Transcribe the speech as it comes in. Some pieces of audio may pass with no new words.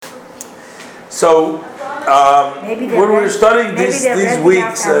So when we're studying these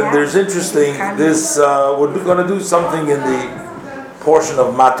weeks, and there's interesting. This we're going to do something in the portion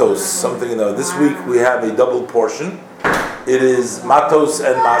of Matos. Something this week we have a double portion. It is Matos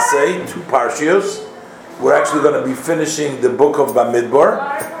and Masei, two parshios. We're actually going to be finishing the book of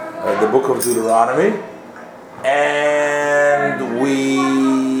Bamidbar, the book of Deuteronomy, and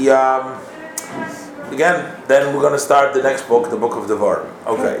we again. Then we're going to start the next book, the book of Devarim.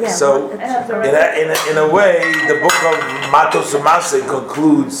 Okay, so in a way, the book of Matos and Masei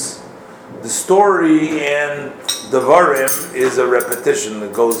concludes the story, and Devarim is a repetition.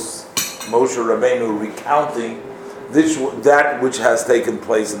 It goes Moshe Rabbeinu recounting that which has taken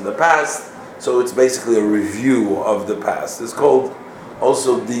place in the past. So it's basically a review of the past. It's called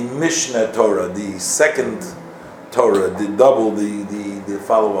also the Mishnah Torah, the second Torah, the double, the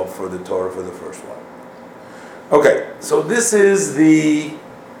follow-up for the Torah for the first one. Okay, so this is the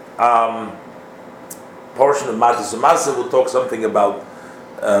portion of Matos and Masei. We'll talk something about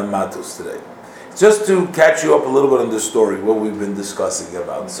Matos today. Just to catch you up a little bit on the story, what we've been discussing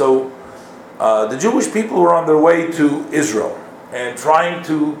about. So the Jewish people were on their way to Israel and trying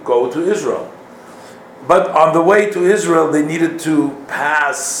to go to Israel. But on the way to Israel, they needed to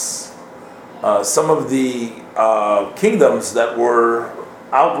pass some of the kingdoms that were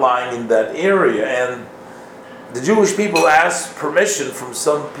outlying in that area. And the Jewish people asked permission from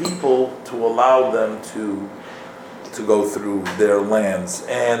some people to allow them to go through their lands.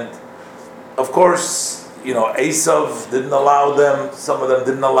 And of course, Esav didn't allow them, some of them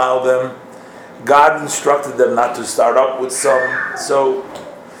didn't allow them. God instructed them not to start up with some.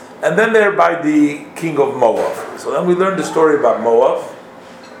 And then they're by the king of Moab. So then we learned the story about Moab.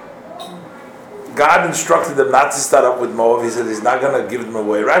 God instructed them not to start up with Moab. He said he's not going to give them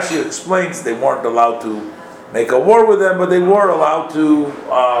away. Rashi explains they weren't allowed to make a war with them, but they were allowed to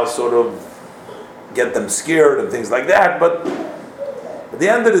sort of get them scared and things like that. But at the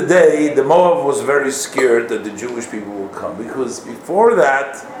end of the day, the Moab was very scared that the Jewish people would come, because before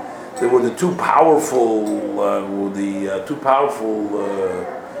that, there were the two powerful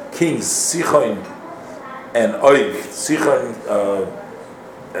kings, Sichon and Og. Sichon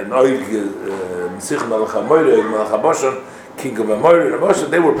and Og, Sichon Melech HaMoed, Melech HaBashan, king of Amorah,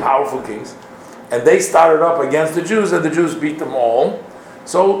 they were powerful kings. And they started up against the Jews, and the Jews beat them all.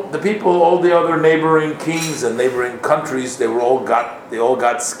 So the people, all the other neighboring kings and neighboring countries, they all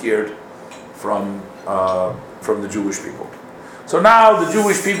got scared from the Jewish people. So now the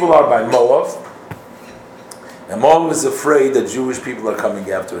Jewish people are by Moab, and Moab is afraid that Jewish people are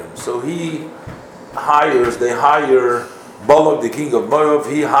coming after him. So they hire Balak, the king of Moab.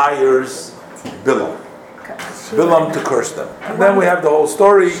 He hires Bilam to curse them. And then we have the whole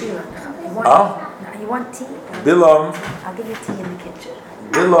story. You want tea? Bilam. I'll give you tea in the kitchen.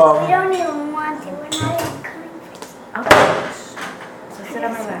 Bilam. We don't even want it. We're not even coming. Okay. So sit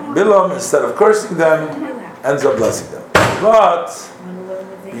on my lap. Bilam, instead of cursing them, ends up blessing them. But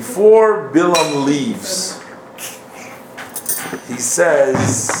before Bilam leaves, he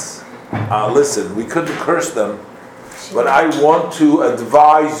says, listen, we couldn't curse them, but I want to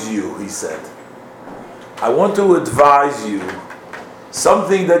advise you, he said. I want to advise you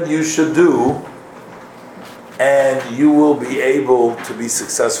something that you should do, and you will be able to be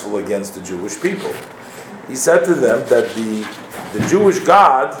successful against the Jewish people. He said to them that the Jewish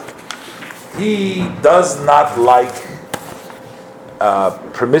God, he does not like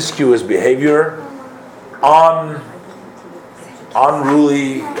promiscuous behavior,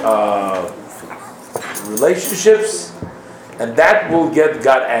 unruly relationships, and that will get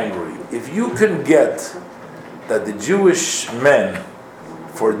God angry. If you can get that the Jewish men,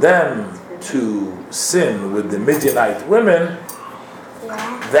 for them to sin with the Midianite women,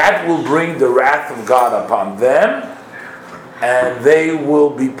 that will bring the wrath of God upon them, and they will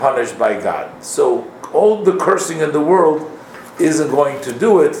be punished by God. So all the cursing in the world isn't going to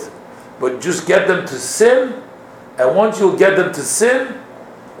do it, but just get them to sin, and once you'll get them to sin,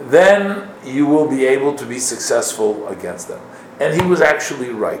 then you will be able to be successful against them. And he was actually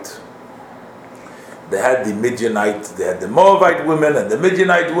right. They had the Moabite women and the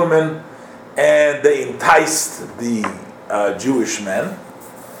Midianite women, and they enticed the Jewish men.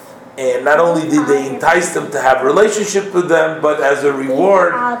 And not only did they entice them to have a relationship with them, but as a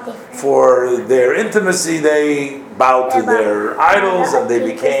reward for their intimacy, they bowed to their idols, and they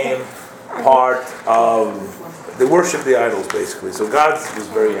became part of, they worshiped the idols basically. So God was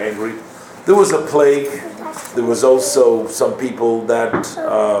very angry. There was a plague. There was also some people that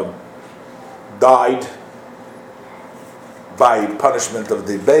died by punishment of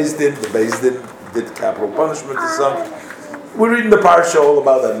the Beis Din. The Beis Din did capital punishment to some. We're reading the parsha all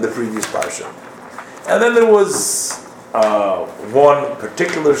about that in the previous parsha. And then there was one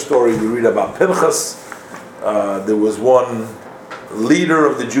particular story we read about Pinchas. There was one leader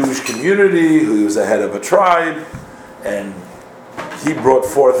of the Jewish community who was the head of a tribe, and he brought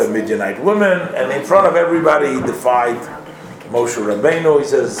forth a Midianite woman, and in front of everybody he defied Moshe Rabbeinu. He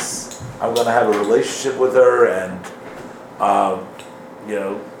says, I'm going to have a relationship with her, and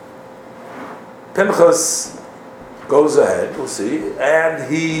Pinchas goes ahead, we'll see, and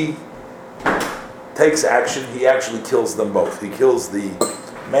he takes action. He actually kills them both. He kills the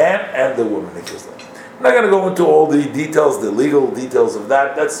man and the woman. He kills them. I'm not going to go into all the details, the legal details of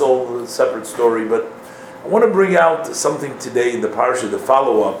that. That's all a separate story, but I want to bring out something today in the parsha, the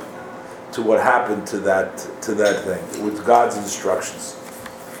follow-up to what happened to that thing, with God's instructions.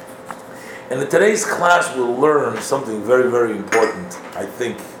 And in today's class, we'll learn something very, very important, I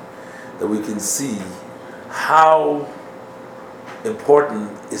think, that we can see how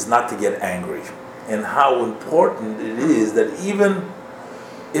important is not to get angry, and how important it is that even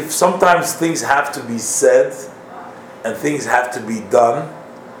if sometimes things have to be said and things have to be done,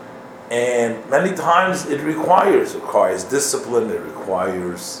 and many times it requires discipline, it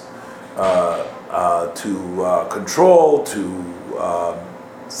requires control, to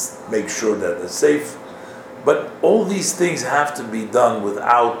make sure that they're safe. But all these things have to be done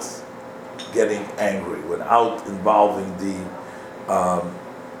without getting angry, without involving the...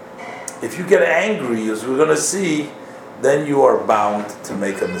 if you get angry, as we're going to see, then you are bound to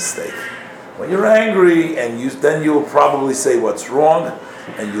make a mistake. When you're angry, and then you'll probably say what's wrong,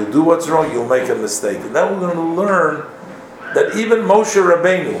 and you'll do what's wrong, you'll make a mistake. And then we're going to learn that even Moshe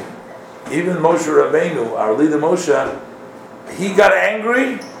Rabbeinu, our leader Moshe, he got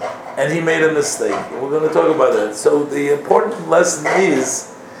angry and he made a mistake. And we're going to talk about that. So the important lesson is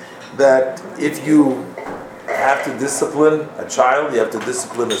that if you have to discipline a child, you have to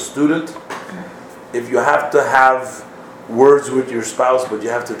discipline a student, if you have to have words with your spouse, but you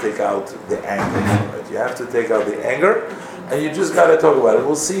have to take out the anger. Right? You have to take out the anger, and you just got to talk about it.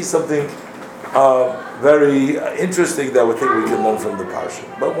 We'll see something very interesting that we think we can learn from the parsha.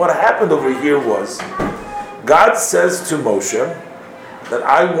 But what happened over here was, God says to Moshe that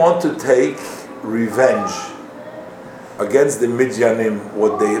I want to take revenge against the Midianim,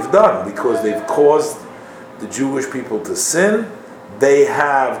 what they have done, because they've caused the Jewish people to sin. They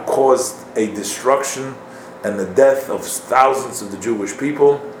have caused a destruction and the death of thousands of the Jewish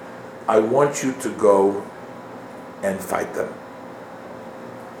people. I want you to go and fight them.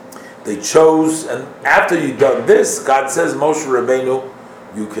 They chose, and after you've done this, God says, Moshe Rabbeinu,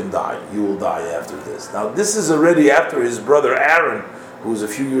 you can die. You will die after this. Now, this is already after his brother Aaron, who's a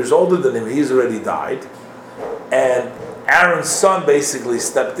few years older than him, he's already died. And Aaron's son basically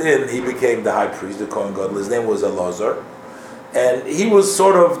stepped in. He became the high priest, the Kohen Gadol. His name was Elazar. And he was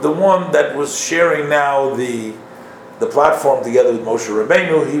sort of the one that was sharing now the platform together with Moshe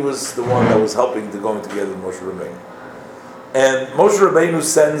Rabbeinu. He was the one that was helping to going together with Moshe Rabbeinu. And Moshe Rabbeinu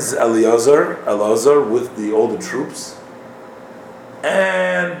sends Elazar with the older troops.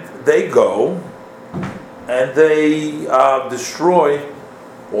 And they go and they destroy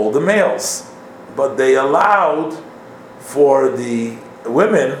all the males. But they allowed for the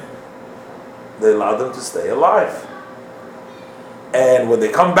women, they allowed them to stay alive. And when they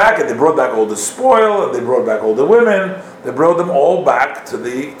come back, and they brought back all the spoil, and they brought back all the women, they brought them all back to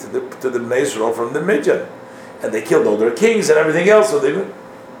the Bnei Yisrael from the Midian. And they killed all their kings and everything else. So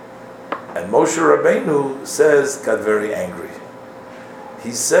and Moshe Rabbeinu got very angry.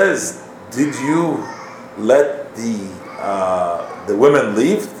 He says, did you let the women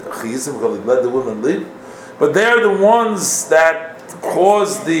leave? Let the women leave? But they're the ones that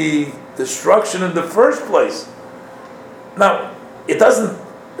caused the destruction in the first place. Now, it doesn't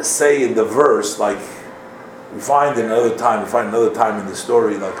say in the verse, like we find another time in the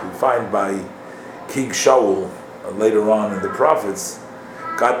story, like we find by King Shaul later on in the prophets.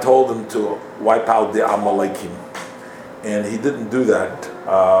 God told him to wipe out the Amalekim, and he didn't do that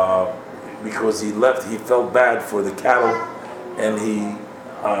because he felt bad for the cattle, and he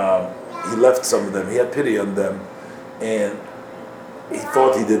left some of them. He had pity on them, and he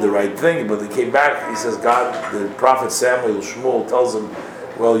thought he did the right thing, but he came back. He says, God, the prophet Shmuel tells him,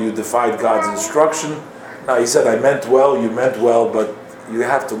 well, you defied God's instruction. Now he said, I meant well, you meant well, but you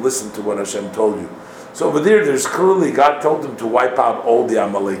have to listen to what Hashem told you. So over there's clearly God told him to wipe out all the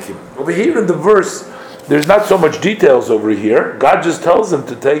Amalekim. Over here in the verse, there's not so much details over here. God just tells him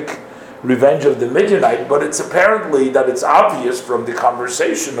to take revenge of the Midianite, but it's apparently that it's obvious from the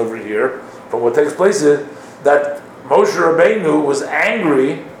conversation over here, from what takes place, is that Moshe Rabbeinu was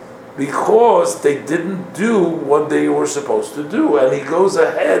angry because they didn't do what they were supposed to do. And he goes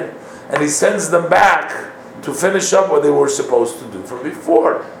ahead and he sends them back to finish up what they were supposed to do from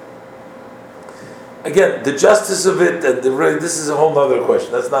before. Again, the justice of it, and this is a whole other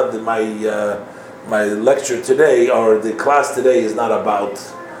question. That's not my lecture today, or the class today is not about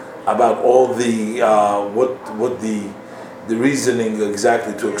all the what the reasoning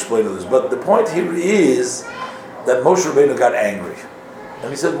exactly to explain this. But the point here is that Moshe Rabbeinu got angry, and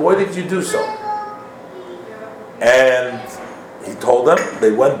he said, "Why did you do so?" And he told them.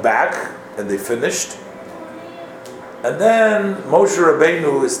 They went back and they finished. And then Moshe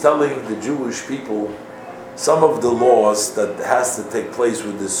Rabbeinu is telling the Jewish people some of the laws that has to take place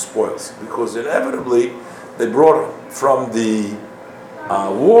with this spoils, because inevitably they brought from the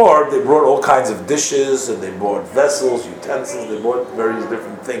war, they brought all kinds of dishes, and they brought vessels, utensils, they brought various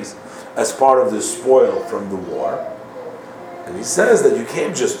different things as part of the spoil from the war. And he says that you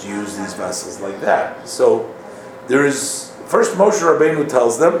can't just use these vessels like that. So there is, first Moshe Rabbeinu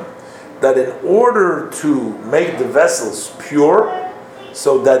tells them that in order to make the vessels pure,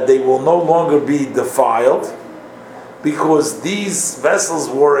 so that they will no longer be defiled, because these vessels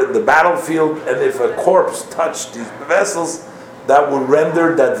were in the battlefield, and if a corpse touched these vessels, that would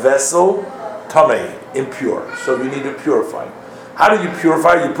render that vessel tamei, impure. So you need to purify. How do you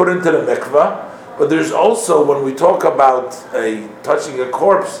purify? You put it into the mikvah, but there's also, when we talk about touching a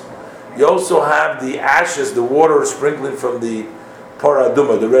corpse, you also have the ashes, the water sprinkling from the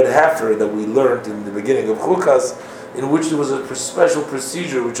paraduma, the red heifer that we learned in the beginning of Chukas, in which there was a special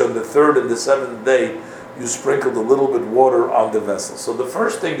procedure, which on the third and the seventh day, you sprinkled a little bit water on the vessel. So the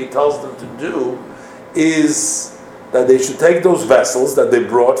first thing he tells them to do is that they should take those vessels that they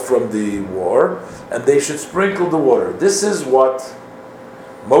brought from the war, and they should sprinkle the water. This is what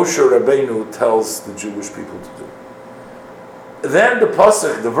Moshe Rabbeinu tells the Jewish people to do. Then the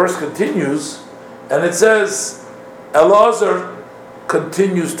pasuk, the verse continues, and it says, Elazar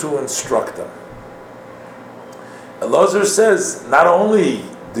continues to instruct them. Elazar says, not only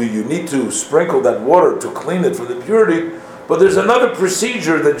do you need to sprinkle that water to clean it from the purity, but there's another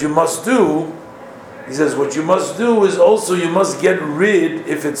procedure that you must do. He says, what you must do is also you must get rid,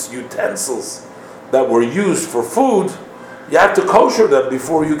 if it's utensils that were used for food, you have to kosher them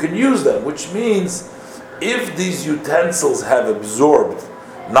before you can use them, which means if these utensils have absorbed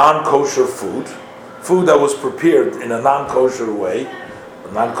non-kosher food that was prepared in a non-kosher way,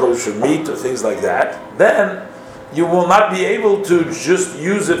 non-kosher meat or things like that, then you will not be able to just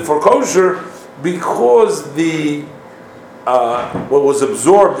use it for kosher, because the what was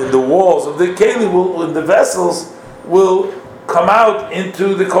absorbed in the walls of the keli in the vessels will come out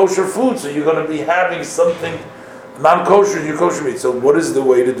into the kosher food. So you're going to be having something non-kosher in your kosher meat. So what is the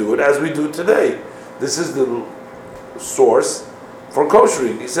way to do it? As we do today. This is the source for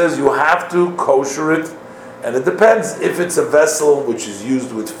koshering. He says you have to kosher it, and it depends. If it's a vessel which is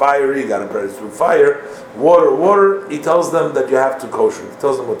used with fire, you got to burn it through fire. Water, he tells them that you have to kosher it. He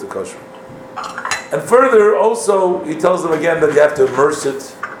tells them what to kosher. And further, also, he tells them again that you have to immerse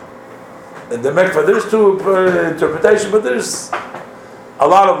it in the mikvah. There's two interpretations, but there's a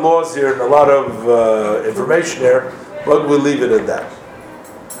lot of laws here and a lot of information here, but we'll leave it at that.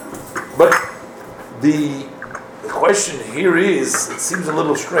 But the question here is, it seems a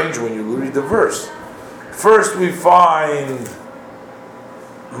little strange when you read the verse. First we find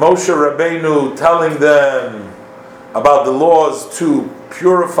Moshe Rabbeinu telling them about the laws to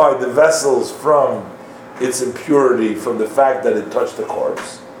purify the vessels from its impurity, from the fact that it touched the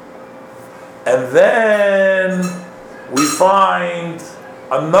corpse. And then we find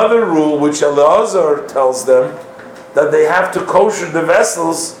another rule which Elazar tells them, that they have to kosher the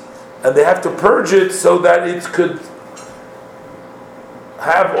vessels and they have to purge it so that it could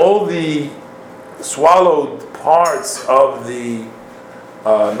have all the swallowed parts of the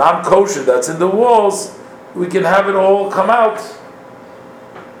non-kosher that's in the walls. We can have it all come out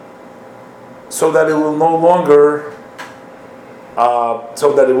so that it will no longer,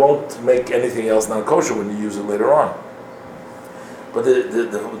 so that it won't make anything else non-kosher when you use it later on. But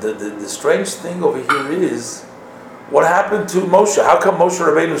the strange thing over here is, what happened to Moshe? How come Moshe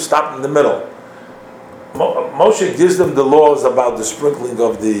Rabbeinu stopped in the middle? Moshe gives them the laws about the sprinkling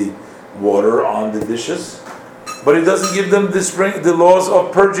of the water on the dishes, but he doesn't give them the laws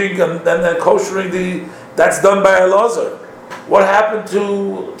of purging and koshering. That's done by Elazar. What happened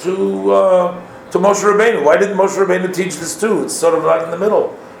to Moshe Rabbeinu? Why didn't Moshe Rabbeinu teach this too? It's sort of right in the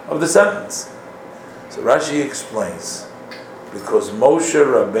middle of the sentence. So Rashi explains, because Moshe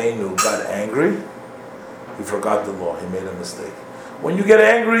Rabbeinu got angry, he forgot the law. He made a mistake. When you get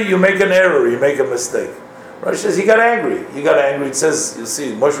angry, you make an error, you make a mistake. Rashi says he got angry. He got angry. It says, you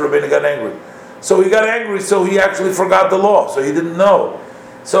see, Moshe Rabbeinu got angry. So he got angry, so he actually forgot the law. So he didn't know.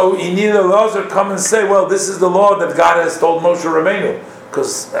 So he needed Elazar come and say, well, this is the law that God has told Moshe Rabbeinu.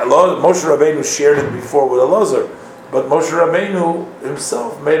 Because Moshe Rabbeinu shared it before with Elazar. But Moshe Rabbeinu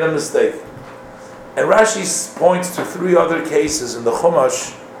himself made a mistake. And Rashi points to 3 other cases in the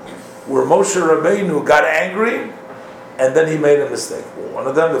Chumash where Moshe Rabbeinu got angry and then he made a mistake. One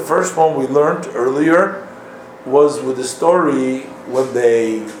of them, the first one we learned earlier, was with the story when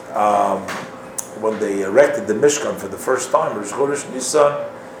they erected the Mishkan for the first time, Rosh Chodesh Nisan.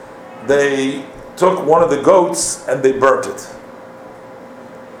 They took one of the goats and they burnt it.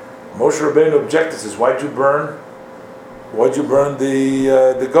 Moshe Rabbeinu objected, says, Why'd you burn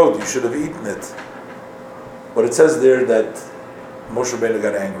the goat? You should have eaten it. But it says there that Moshe Rabbeinu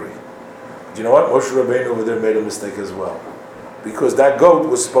got angry. Do you know what? Moshe Rabbeinu over there made a mistake as well. Because that goat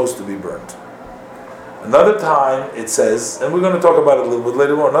was supposed to be burnt. Another time it says, and we're going to talk about it a little bit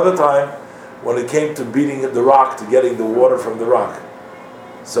later on, another time when it came to beating the rock, to getting the water from the rock.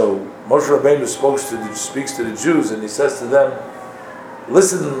 So Moshe Rabbeinu speaks to the Jews and he says to them,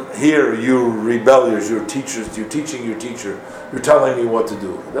 listen here, you rebellious, your teachers, you're teaching your teacher, you're telling me what to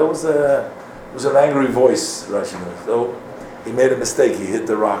do. That was an angry voice, Rashi knows. So he made a mistake, he hit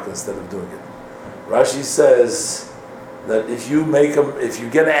the rock instead of doing it. Rashi says that if you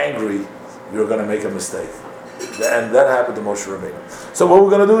get angry, you're going to make a mistake. And that happened to Moshe Rabbeinu. So what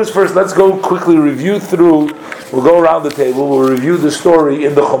we're going to do is first, let's go quickly review through, we'll go around the table, we'll review the story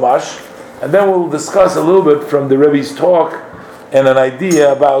in the Chumash, and then we'll discuss a little bit from the Rebbe's talk and an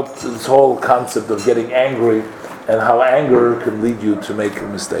idea about this whole concept of getting angry and how anger can lead you to make a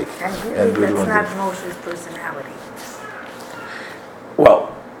mistake. And really, that's not Moshe's personality.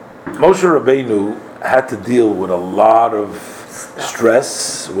 Well, Moshe Rabbeinu had to deal with a lot of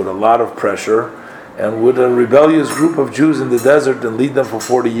stress, with a lot of pressure, and with a rebellious group of Jews in the desert and lead them for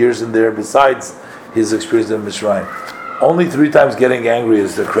 40 years in there, besides his experience in Mitzrayim. Only 3 times getting angry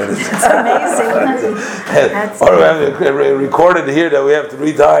is the credit. It's amazing. Or recorded here that we have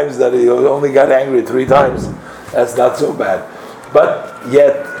 3 times that he only got angry 3 times. That's not so bad. But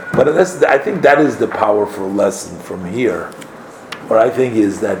I think that is the powerful lesson from here. What I think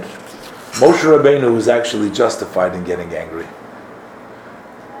is that Moshe Rabbeinu was actually justified in getting angry.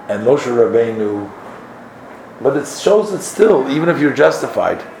 And Moshe Rabbeinu, but it shows that still, even if you're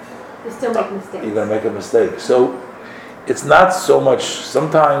justified, you still make mistakes. You're going to make a mistake. So it's not so much,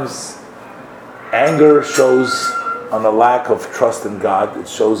 sometimes anger shows on a lack of trust in God. It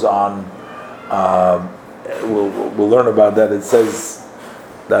shows on, we'll learn about that. It says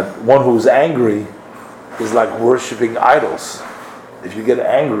that one who's angry is like worshiping idols. If you get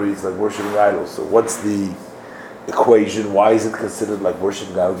angry, it's like worshiping idols. So what's the equation? Why is it considered like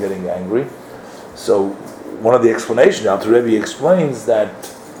worshiping God, getting angry? So one of the explanations, Alter Rebbe explains that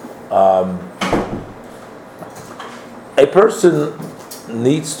a person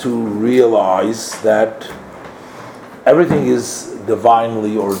needs to realize that everything is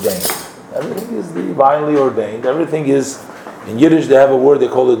divinely ordained. Everything is divinely ordained. Everything is, in Yiddish they have a word, they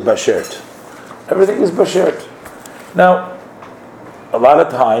call it bashert. Everything is bashert. Now, a lot of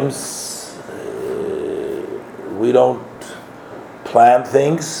times we don't plan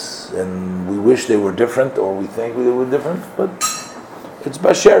things and we wish they were different, or we think they were different, but it's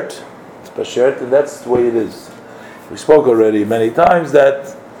bashert. It's bashert, and that's the way it is. We spoke already many times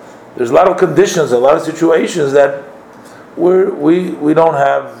that there's a lot of conditions, a lot of situations that we don't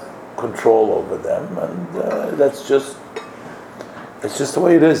have control over them, and it's just the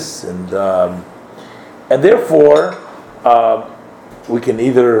way it is, and therefore we can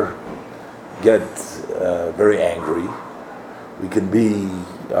either get very angry, we can be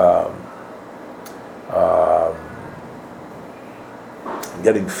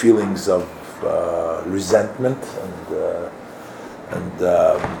getting feelings of resentment and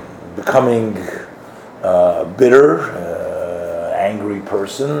becoming bitter, angry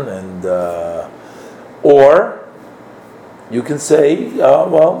person, and or you can say,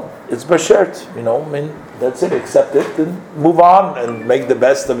 well, it's bashert, that's it, accept it and move on and make the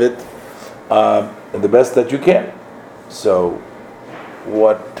best of it, and the best that you can. So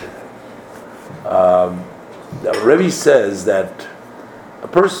what Rebbe says that a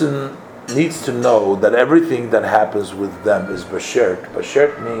person needs to know that everything that happens with them is bashert.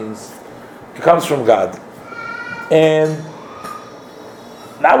 Bashert means it comes from God. And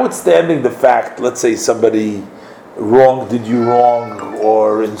notwithstanding the fact, let's say somebody did you wrong,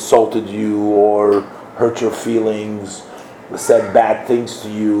 or insulted you, or hurt your feelings, said bad things to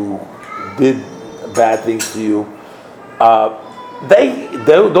you, did bad things to you,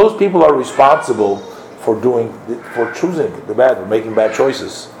 those people are responsible for choosing the bad, for making bad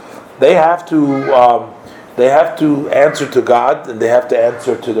choices. They have to answer to God, and they have to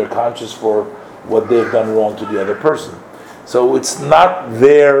answer to their conscience for what they've done wrong to the other person. So it's not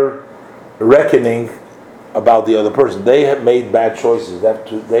their reckoning about the other person. They have made bad choices.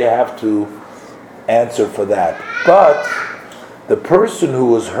 They have to answer for that. But the person who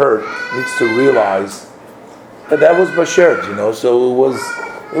was hurt needs to realize that was Bashert, So it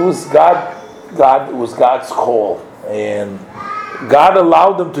was God. It was God's call, and God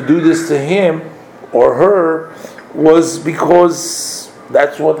allowed them to do this to him or her was because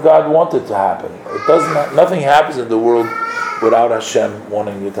that's what God wanted to happen. Nothing happens in the world without Hashem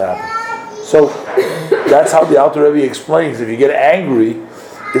wanting it to happen. So that's how the Alter Rebbe explains. If you get angry,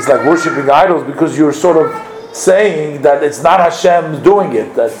 it's like worshiping idols because you're sort of saying that it's not Hashem doing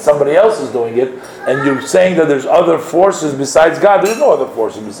it, that somebody else is doing it, and you're saying that there's other forces besides God. There's no other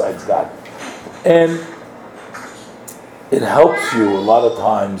forces besides God. And it helps you a lot of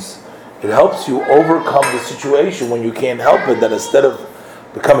times. It helps you overcome the situation when you can't help it, that instead of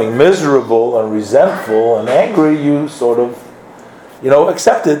becoming miserable and resentful and angry, you sort of,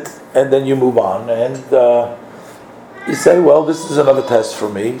 accept it, and then you move on. And you say, well, this is another test for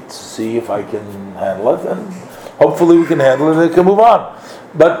me to see if I can handle it, and hopefully we can handle it and it can move on.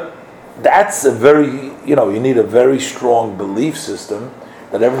 But that's a very, you need a very strong belief system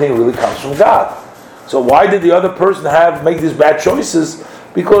that everything really comes from God. So why did the other person make these bad choices?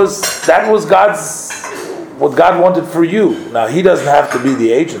 Because that was what God wanted for you. Now he doesn't have to be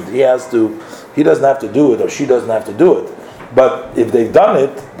the agent. He doesn't have to do it, or she doesn't have to do it. But if they've done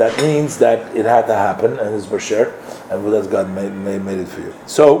it, that means that it had to happen, and it's Basher, and that's God made it for you.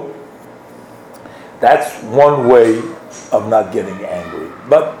 So that's one way of not getting angry.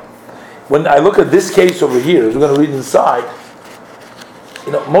 But when I look at this case over here, as we're going to read inside,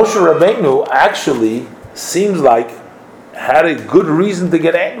 Moshe Rabbeinu actually seems like had a good reason to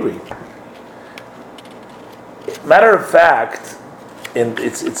get angry. Matter of fact, and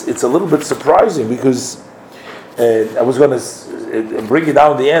it's a little bit surprising because I was going to bring it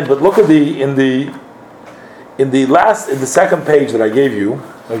down at the end, but look at in the second page that I gave you.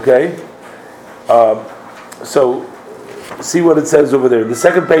 Okay, so see what it says over there. The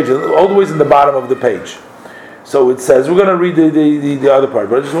second page, always in the bottom of the page. So it says, we're going to read the other part,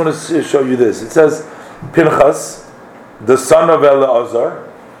 but I just want to show you this. It says, Pinchas, the son of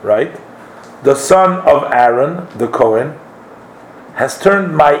Eleazar, right? The son of Aaron, the Kohen, has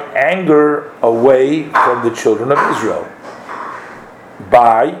turned my anger away from the children of Israel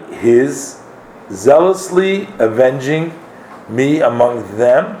by his zealously avenging me among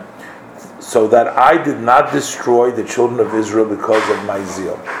them, so that I did not destroy the children of Israel because of my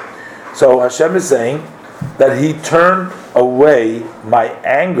zeal. So Hashem is saying that he turned away my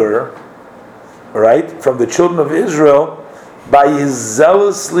anger, right, from the children of Israel by his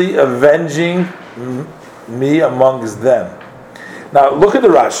zealously avenging me amongst them. Now look at the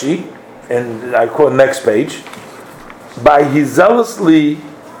Rashi, and I quote next page. By his zealously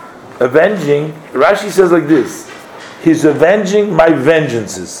avenging, Rashi says like this: he's avenging my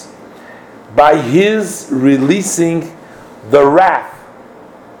vengeances by his releasing the wrath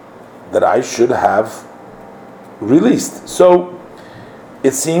that I should have released. So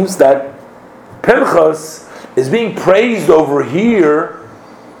it seems that Pinchas is being praised over here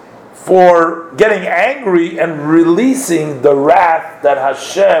for getting angry and releasing the wrath that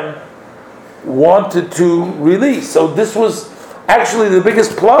Hashem wanted to release. So this was actually the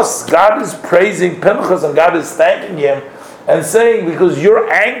biggest plus. God is praising Pinchas and God is thanking him and saying, because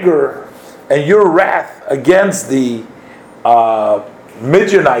your anger and your wrath against the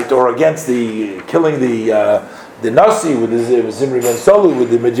Midianite, or against the killing the Nasi with the Zimri ben Solu, with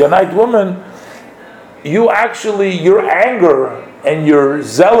the Midianite woman, your anger and your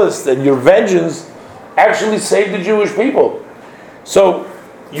zealous and your vengeance actually saved the Jewish people. So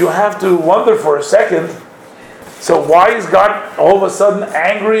you have to wonder for a second, so why is God all of a sudden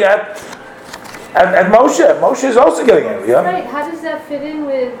angry at Moshe? Moshe is also getting angry, yeah? Right, how does that fit in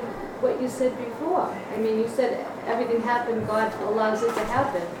with what you said before? I mean, you said everything happened, God allows it to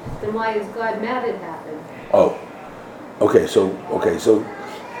happen. Then why is God mad it happened? Oh, okay, so,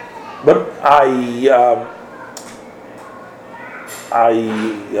 but I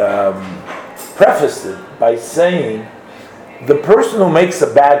prefaced it by saying the person who makes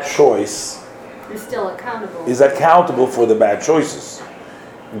a bad choice is still accountable. Is accountable for the bad choices.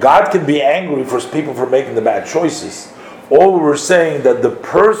 God can be angry for people for making the bad choices. All we're saying that the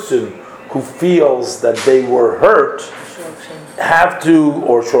person who feels that they were hurt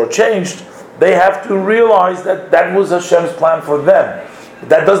or shortchanged, they have to realize that that was Hashem's plan for them.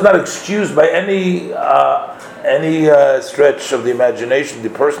 That does not excuse by any stretch of the imagination the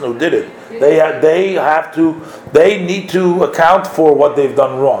person who did it. They need to account for what they've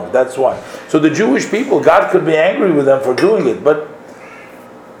done wrong. That's why. So the Jewish people, God could be angry with them for doing it, but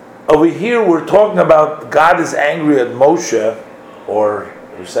over here we're talking about God is angry at Moshe, or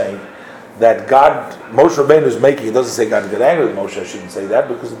we're saying that Moshe Rabbeinu is making, it doesn't say God got angry with Moshe, I shouldn't say that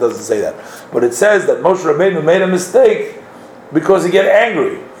because it doesn't say that. But it says that Moshe Rabbeinu made a mistake because he got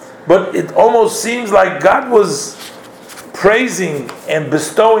angry. But it almost seems like God was praising and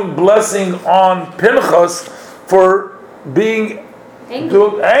bestowing blessing on Pinchas for being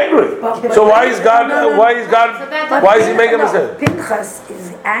angry. So why is he making a mistake? Pinchas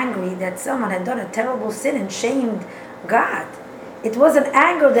is angry that someone had done a terrible sin and shamed God. It was an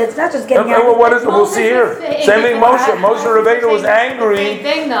anger that's not just getting angry. What is it? We'll see here. Same thing. Moshe Rabbeinu was angry.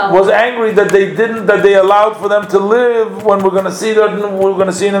 Was angry that they allowed for them to live. When we're going to see that, we're going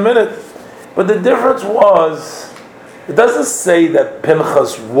to see in a minute. But the difference was, it doesn't say that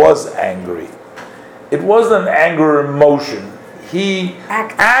Pinchas was angry. It wasn't an anger emotion. He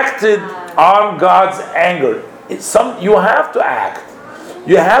acted on God's anger. You have to act.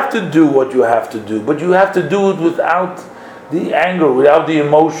 You have to do what you have to do, but you have to do it without the anger, without the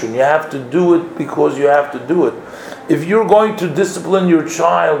emotion. You have to do it because you have to do it. If you're going to discipline your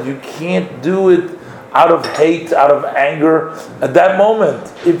child, you can't do it out of hate, out of anger. At that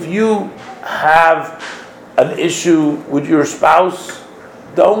moment, if you have an issue with your spouse,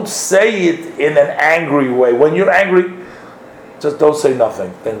 don't say it in an angry way. When you're angry, just don't say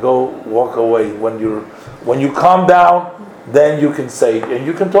nothing. Then go walk away. When you calm down, then you can say it and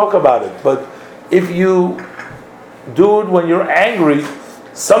you can talk about it. But if you do it when you're angry,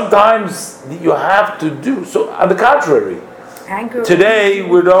 sometimes you have to do so. On the contrary, today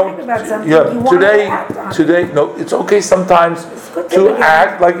we don't. Today, no. It's okay sometimes to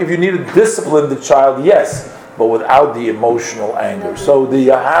act like if you need to discipline the child, yes, but without the emotional anger. So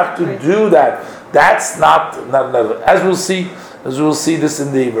you have to do that. That's not as we'll see this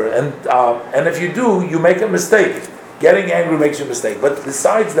in the Hebrew. And if you do, you make a mistake. Getting angry makes you a mistake. But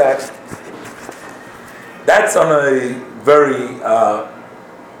besides that, that's on a very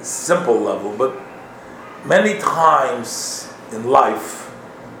simple level. But many times in life,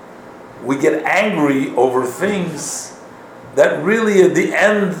 we get angry over things that really at the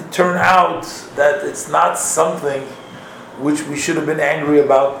end turn out that it's not something which we should have been angry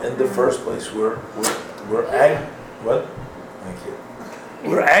about in the first place. We're angry. What? Thank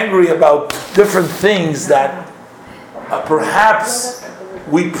you. We're angry about different things that perhaps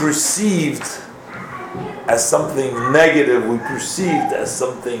we perceived as something negative, we perceived as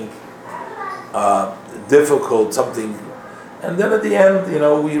something difficult, something, and then at the end,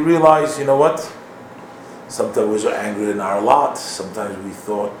 we realize, what? Sometimes we're angry in our lot. Sometimes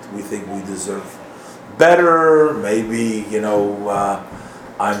we think we deserve better. Maybe,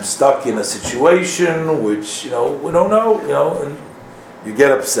 I'm stuck in a situation which, we don't know, and you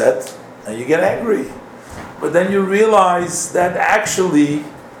get upset and you get angry. But then you realize that actually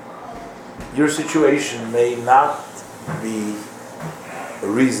your situation may not be a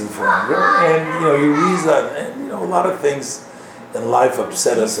reason for anger, and you reason, and a lot of things in life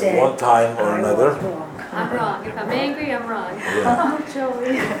upset us at one time or another. I'm wrong. If I'm angry, I'm wrong. Yeah.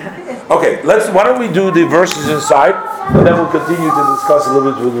 Okay, why don't we do the verses inside, and then we'll continue to discuss a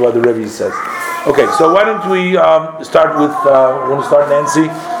little bit with what the Rebbe says. Okay, so why don't we start with? Want to start, Nancy?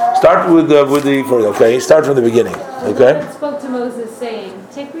 Start with the first. Okay, start from the beginning. Okay. God spoke to Moses, saying,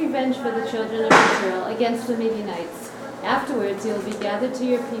 "Take revenge for the children of Israel against the Midianites. Afterwards, you will be gathered to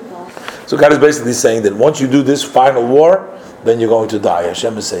your people." So God is basically saying that once you do this final war, then you're going to die.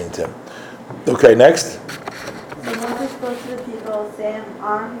 Hashem is saying to him. Okay, next. So Moses spoke to the people, saying,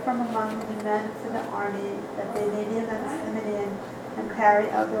 "Arm from among the men for the army, that they may be against the Midian and carry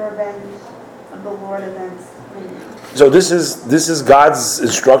out the revenge of the Lord against Midian." So this is God's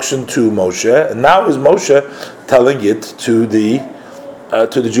instruction to Moshe, and now is Moshe telling it to the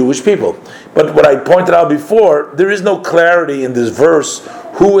Jewish people. But what I pointed out before, there is no clarity in this verse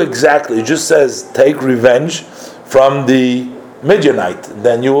who exactly. It just says, "Take revenge from the Midianite,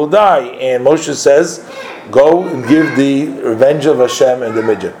 then you will die." And Moshe says, "Go and give the revenge of Hashem and the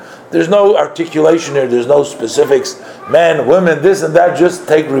Midian." There's no articulation here. There's no specifics. Men, women, this and that. Just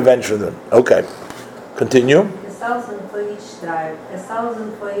take revenge from them. Okay, continue. 1,000 for each tribe,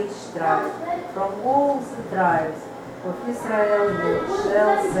 1,000 for each tribe, from all the tribes of Israel you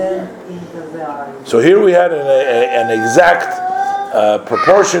shall send into the army. So here we had an exact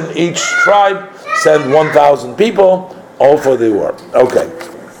proportion. Each tribe sent 1,000 people, all for the war. Okay.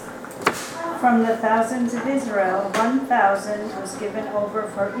 from the thousands of Israel, 1,000 was given over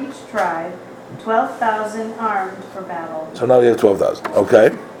for each tribe, 12,000 armed for battle. So now you have 12,000.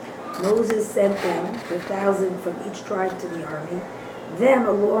 Okay. Moses sent them, 1,000 from each tribe to the army, them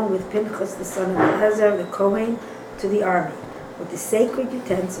along with Pinchas the son of Eleazar the Kohen to the army, with the sacred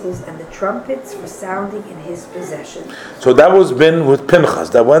utensils and the trumpets for sounding in his possession. So that was been with Pinchas.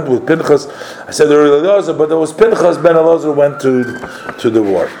 That went with Pinchas. I said earlier Eleazar, but there was Pinchas ben Eleazar went to the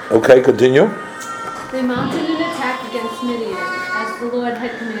war. Okay, continue. They mounted an attack against Midian, as the Lord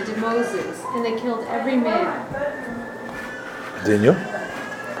had commanded Moses, and they killed every man. Continue.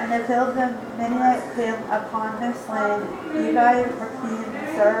 And they killed the Midianite came upon their slain, Levi,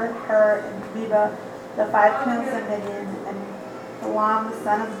 Rakim, Zur, Hur, and Reba, the 5 kings of Midian, and Elam, the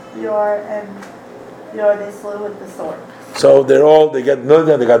son of Beor, and Beor they slew with the sword. So they got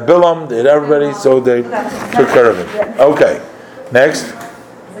Midian, they got Bilam, they had everybody, so they took care of it. Okay, next.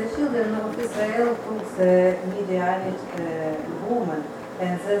 The children of Israel took the Midianite woman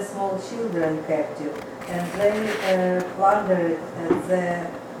and the small children captive, and they plundered the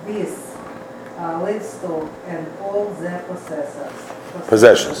beasts, livestock, and all their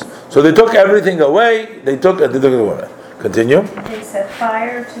Possessions. So they took everything away. They took the woman. Continue. They set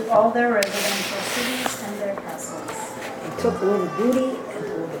fire to all their residential cities and their castles. They took all the booty and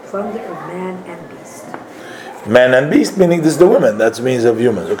all the plunder of man and beast. Man and beast, meaning this is the women. That means of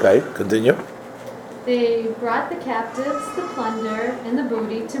humans. Okay, continue. They brought the captives, the plunder, and the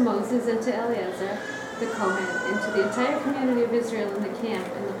booty to Moses and to Eleazar, the Kohen, and to the entire community of Israel in the camp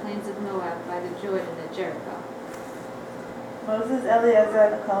in the plains of Moab by the Jordan at Jericho. Moses,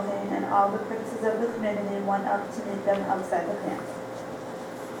 Eleazar, the Kohen, and all the princes of the community went up to meet them outside the camp.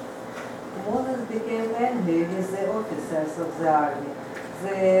 Moses became angry with the officers of the army,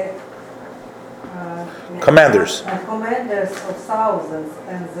 the Commanders. commanders of thousands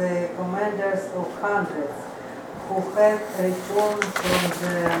and the commanders of hundreds, who had returned from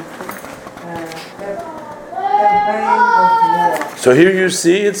the campaign of war. So here you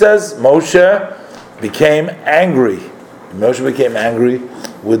see it says Moshe became angry. Moshe became angry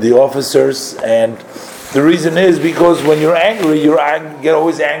with the officers, and the reason is because when you're angry, you get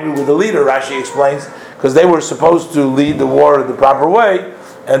always angry with the leader. Rashi explains because they were supposed to lead the war the proper way,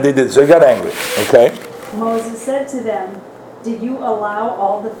 and they did. So he got angry. Okay. Moses said to them, "Did you allow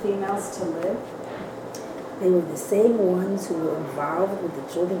all the females to live?" They were the same ones who were involved with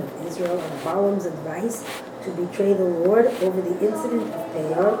the children of Israel on Balaam's advice to betray the Lord over the incident of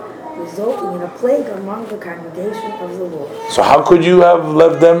Peor, resulting in a plague among the congregation of the Lord. So how could you have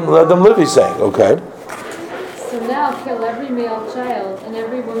let them live? He's saying. Okay. So now kill every male child, and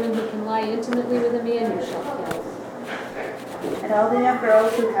every woman who can lie intimately with a man you shall kill. And all the young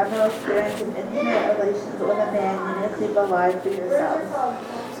girls who have no experience in intimate relations with a man, you need to keep alive for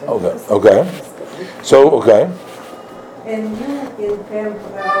yourselves. Okay. So okay. And you encamp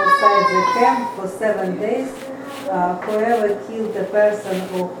outside the camp for 7 days. Whoever killed a person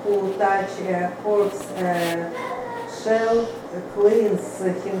or who touched a corpse shall cleanse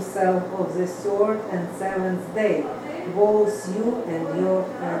himself of the sword on 7th day, both you and your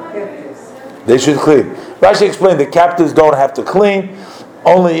captives. They should clean. Rashi explained the captives don't have to clean.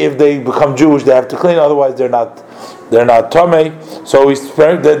 Only if they become Jewish they have to clean. Otherwise they're not tamei. So he's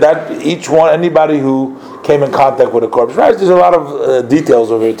that each one, anybody who came in contact with a corpse. Right? There's a lot of details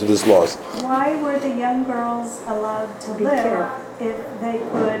over here to this laws. Why were the young girls allowed to live if they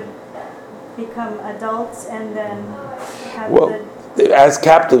could become adults and then have as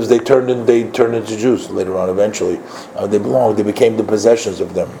captives, they turned into Jews later on. Eventually, they became the possessions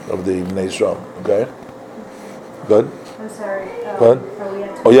of them, of the Bnei Yisrael. Okay, good. I'm sorry. Good. Are we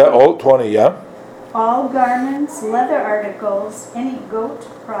at 20? Oh yeah, all 20. Yeah. All garments, leather articles, any goat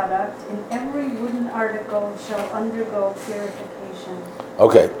product, and every wooden article shall undergo purification.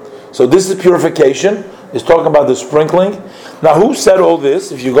 Okay, so this is purification. It's talking about the sprinkling. Now, who said all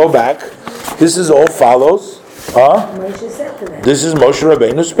this? If you go back, this is all follows. Moshe said to them. This is Moshe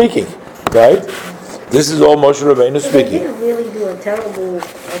Rabbeinu speaking, right? This is all Moshe Rabbeinu So they speaking. didn't really do a terrible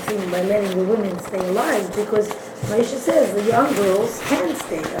thing by letting the women stay alive, because Moshe says the young girls can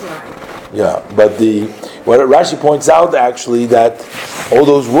stay alive. Yeah, but what Rashi points out actually that all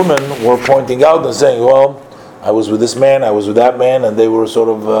those women were pointing out and saying, well, I was with this man, I was with that man, and they were sort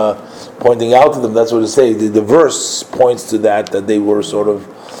of pointing out to them. That's what it says. The verse points to that they were sort of,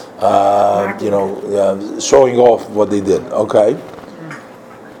 showing off what they did. Okay.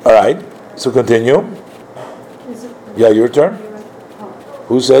 All right. So continue. Yeah, your turn.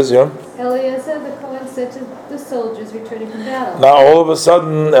 Who says, yeah? Eleazar the Kohen said to the soldiers returning from battle, Now all of a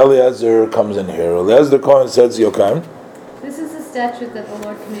sudden Eliezer comes in here. Eliezer the Kohen says, okay. "This is the statute that the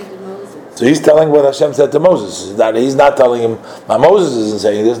Lord commanded Moses. So he's telling what Hashem said to Moses. That he's not telling him. Now Moses isn't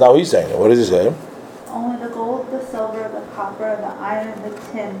saying this. Now he's saying it. What does he say? Only the gold, the silver, the copper, the iron, the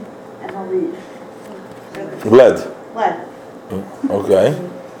tin, and the lead. Lead. Lead. Okay.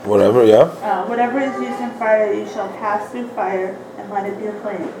 Whatever. Yeah. Whatever is used in fire, you shall pass through fire, and let it be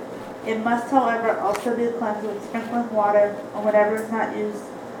clean. It must, however, also be cleansed with sprinkling water, or whatever is not used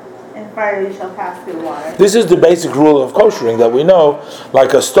in fire, you shall pass through water. This is the basic rule of koshering that we know.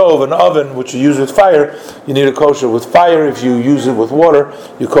 Like a stove, an oven, which you use with fire, you need a kosher with fire. If you use it with water,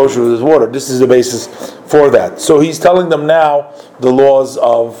 you kosher with water. This is the basis for that. So he's telling them now the laws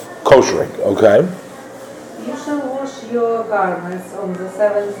of koshering. Okay. You shall wash your garments on the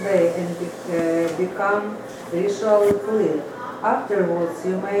seventh day and become ritually clean. Afterwards,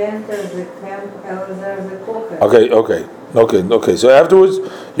 you may enter the camp Elazar the Kohen. Okay. So afterwards,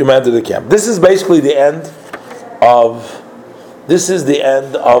 you may enter the camp. This is basically the end of the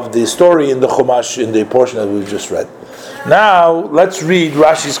story in the Chumash, in the portion that we just read. Now, let's read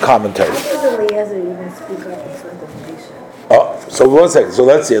Rashi's commentary. How does Eliezer even speak up in front of Moshe? Oh, so 1 second. So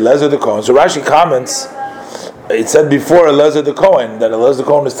let's see, Eliezer the Kohen. So Rashi comments, it said before Eliezer the Kohen, that Eliezer the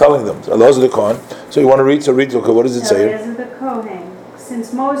Kohen is telling them. So Eliezer the Kohen. So you want to read? So read. Okay, what does it say? Eliezer the Kohen.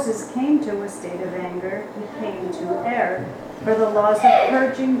 Since Moses came to a state of anger, he came to err, for the laws of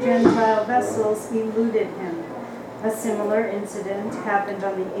purging Gentile vessels eluded him. A similar incident happened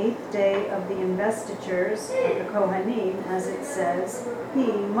on the 8th day of the investitures of the Kohanim, as it says,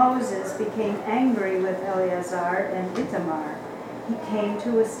 he, Moses, became angry with Eleazar and Ithamar. He came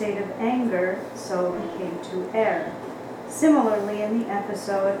to a state of anger, so he came to err. Similarly, in the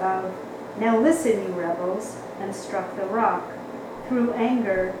episode of, now listen, you rebels, and struck the rock. Through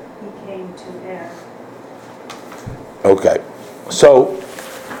anger, he came to err. Okay. So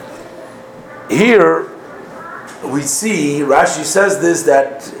here we see Rashi says this,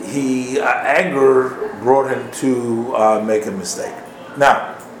 that anger brought him to make a mistake.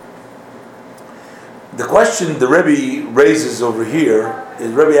 Now, the question the Rebbe raises over here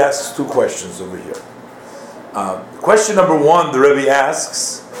is, Rebbe asks two questions over here. Question number one, the Rebbe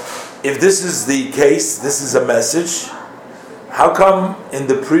asks, if this is the case, this is a message, how come in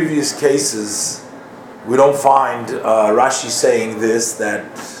the previous cases we don't find Rashi saying this, that,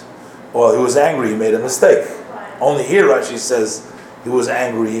 well, he was angry, he made a mistake. Only here Rashi says he was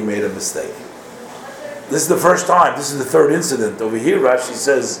angry, he made a mistake. This is the first time, this is the third incident. Over here Rashi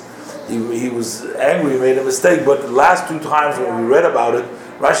says he was angry, he made a mistake, but the last two times when we read about it,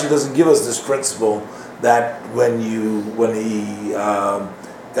 Rashi doesn't give us this principle that when he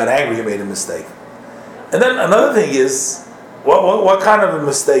got angry, he made a mistake. And then another thing is, what kind of a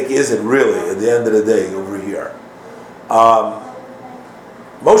mistake is it really at the end of the day over here? Moshe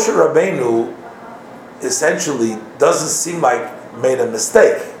Rabbeinu essentially doesn't seem like made a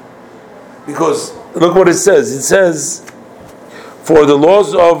mistake, because look what it says. It says, for the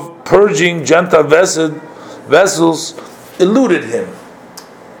laws of purging Gentile vessels eluded him.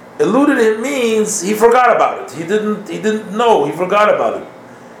 Eluded him means he forgot about it. He didn't know. He forgot about it.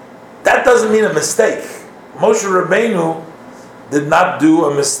 That doesn't mean a mistake. Moshe Rabbeinu did not do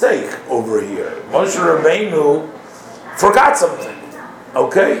a mistake over here. Moshe Rabbeinu forgot something.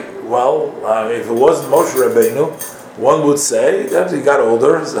 Okay, well, if it wasn't Moshe Rabbeinu, one would say that he got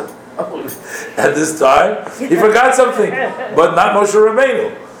older. So at this time, he forgot something, but not Moshe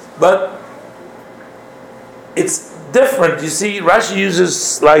Rabbeinu. But it's different. You see, Rashi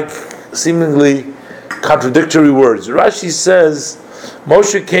uses like seemingly contradictory words. Rashi says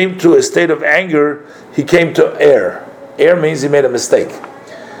Moshe came to a state of anger. He came to err. Err means he made a mistake.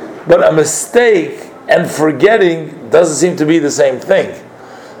 But a mistake and forgetting doesn't seem to be the same thing.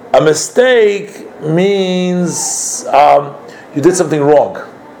 A mistake means you did something wrong.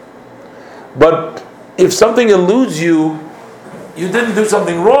 But if something eludes you, you didn't do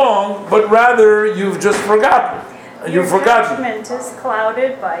something wrong, but rather you've just forgotten. Your judgment is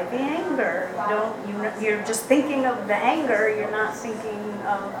clouded by the anger. You're just thinking of the anger. You're not thinking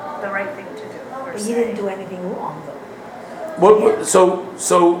of the right thing to do. But he didn't do anything wrong, though. Well, so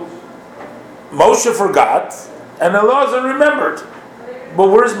Moshe forgot, and Elazar remembered. But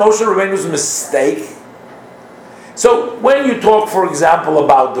where's Moshe Rabbeinu's mistake? So when you talk, for example,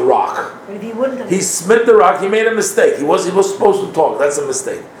 about the rock, But if he wouldn't have, he smit the rock. He made a mistake. He was supposed to talk. That's a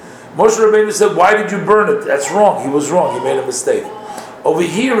mistake. Moshe Rabbeinu said, "Why did you burn it?" That's wrong. He was wrong. He made a mistake. Over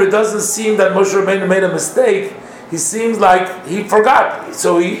here, it doesn't seem that Moshe Rabbeinu made a mistake. He seems like he forgot.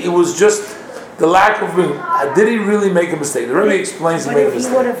 So it was just the lack of. Did he really make a mistake? The Rebbe explains he but made a if he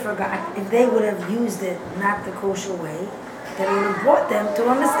mistake. would have forgotten, if they would have used it not the kosher way, then it would have brought them to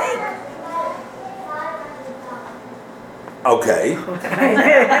a mistake. Okay.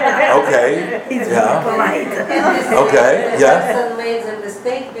 Okay. He's Yeah. polite. Okay. Yeah. person made a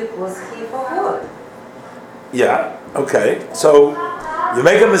mistake because he forgot. Yeah. Okay. So you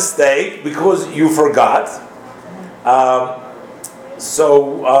make a mistake because you forgot.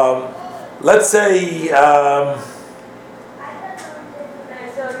 Let's say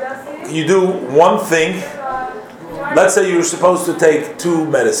you do one thing. Let's say you're supposed to take 2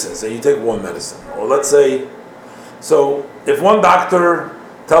 medicines and you take 1 medicine. Or let's say, so if one doctor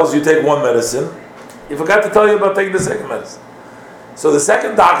tells you take 1 medicine, he forgot to tell you about taking the second medicine. So the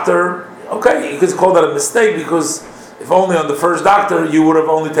second doctor, okay, you could call that a mistake because if only on the first doctor you would have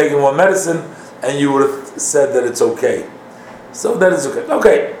only taken 1 medicine and you would have said that it's okay. So that is okay.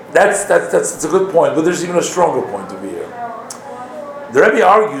 Okay, that's a good point, but there's even a stronger point over here. The Rebbe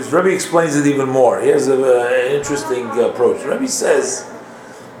argues, the Rebbe explains it even more. He has an interesting approach. The Rebbe says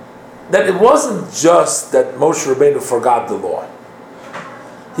that it wasn't just that Moshe Rabbeinu forgot the law.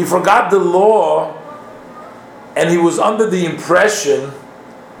 He forgot the law and he was under the impression,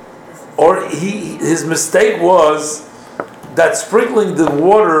 or his mistake was that sprinkling the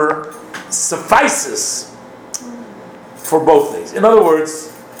water suffices for both things. In other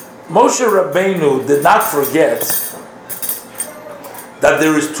words, Moshe Rabbeinu did not forget that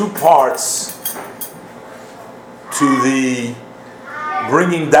there is 2 parts to the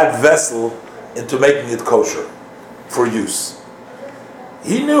bringing that vessel into making it kosher for use.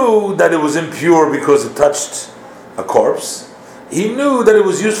 He knew that it was impure because it touched a corpse. He knew that it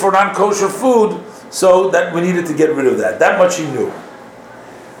was used for non-kosher food, so that we needed to get rid of that. That much he knew.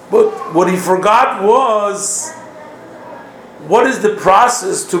 But what he forgot was, what is the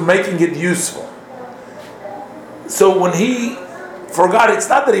process to making it useful? So when he forgot, it's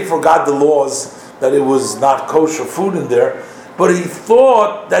not that he forgot the laws, that it was not kosher food in there, but he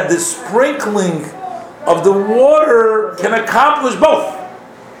thought that the sprinkling of the water can accomplish both.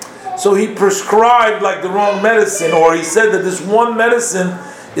 So he prescribed like the wrong medicine, or he said that this one medicine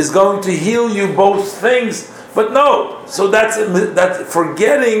is going to heal you both things, but no. So that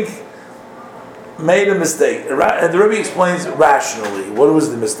forgetting made a mistake. And the Rebbe explains rationally what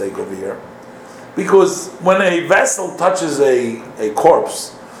was the mistake over here. Because when a vessel touches a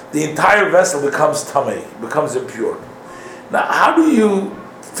corpse, the entire vessel becomes tamei, becomes impure. Now, how do you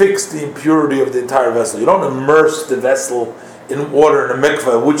fix the impurity of the entire vessel? You don't immerse the vessel in water in a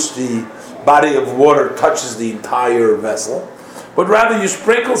mikveh, which the body of water touches the entire vessel, but rather you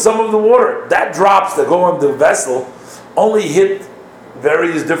sprinkle some of the water. That drops that go on the vessel only hit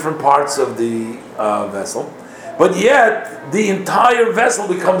various different parts of the vessel, but yet the entire vessel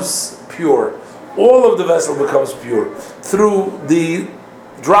becomes pure. All of the vessel becomes pure through the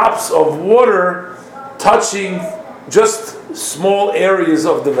drops of water touching just small areas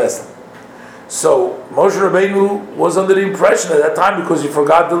of the vessel. So Moshe Rabbeinu was under the impression at that time, because he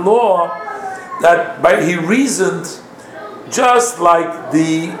forgot the law, that he reasoned just like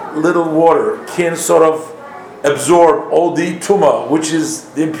the little water can sort of absorb all the tuma, which is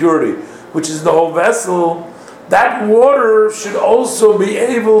the impurity, which is the whole vessel, that water should also be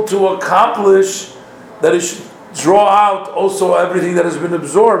able to accomplish that it should draw out also everything that has been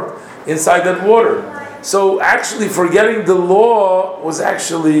absorbed inside that water. So actually forgetting the law was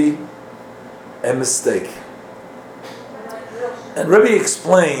actually a mistake. And Rebbe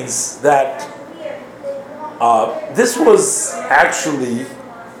explains that this was actually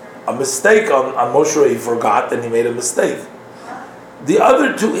a mistake on Moshe. He forgot and he made a mistake. The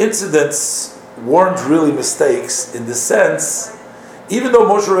other 2 incidents weren't really mistakes in the sense, even though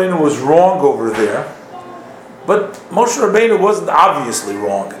Moshe Rabbeinu was wrong over there, but Moshe Rabbeinu wasn't obviously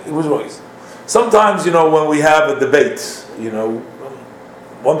wrong. He was wrong. Sometimes, when we have a debate,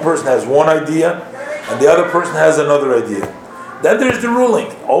 one person has one idea and the other person has another idea. Then there's the ruling.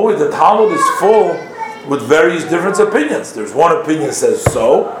 Always the Talmud is full with various different opinions. There's one opinion says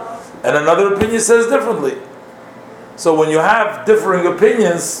so, and another opinion says differently. So when you have different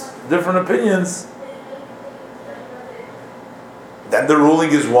opinions, then the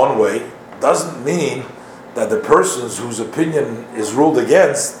ruling is one way. Doesn't mean that the person whose opinion is ruled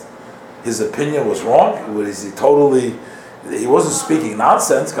against, his opinion was wrong. He wasn't speaking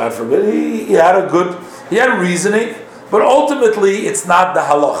nonsense, God forbid. He had reasoning, but ultimately it's not the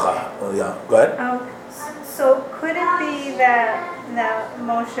halacha. Oh, yeah, go ahead. So could it be that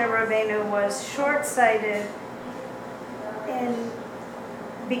Moshe Rabbeinu was short-sighted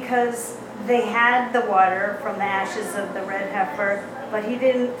because they had the water from the ashes of the red heifer, but he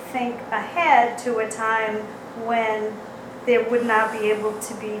didn't think ahead to a time when there would not be able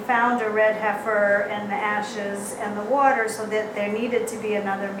to be found a red heifer and the ashes and the water, so that there needed to be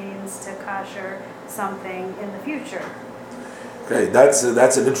another means to kosher something in the future. Okay, that's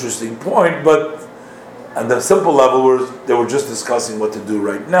an interesting point, but on the simple level, they were just discussing what to do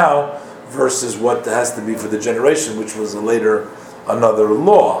right now versus what has to be for the generation, which was later another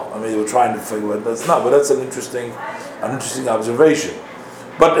law. I mean, they were trying to figure out that's not, but that's an interesting observation.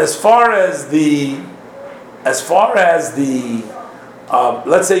 But as far as the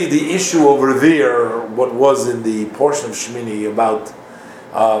let's say the issue over there, what was in the portion of Shemini about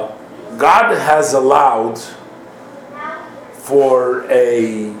God has allowed for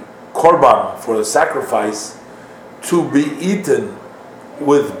a korban, for a sacrifice, to be eaten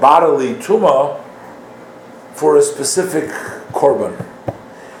with bodily tumah for a specific korban.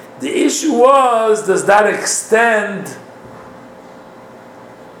 The issue was, does that extend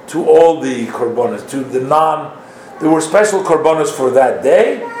to all the korbanos, to the there were special korbanos for that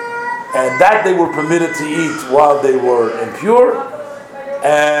day, and that they were permitted to eat while they were impure,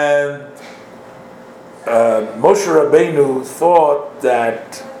 and Moshe Rabbeinu thought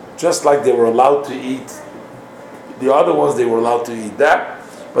that just like they were allowed to eat the other ones, they were allowed to eat that,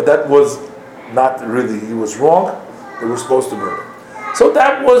 but that was not really, he was wrong, they were supposed to burn it. So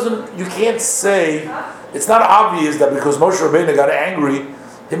that wasn't, you can't say, it's not obvious that because Moshe Rabbeinu got angry,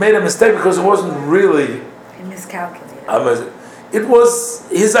 he made a mistake because it wasn't really... He miscalculated. It was,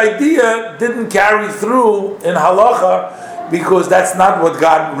 his idea didn't carry through in halacha because that's not what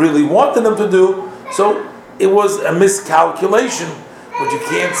God really wanted him to do, so it was a miscalculation, but you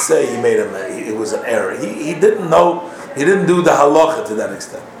can't say he made it was an error. He didn't know, he didn't do the halacha to that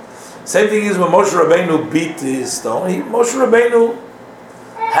extent. Same thing is when Moshe Rabbeinu beat the stone. Moshe Rabbeinu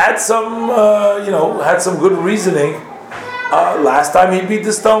had some, had some good reasoning. Last time he beat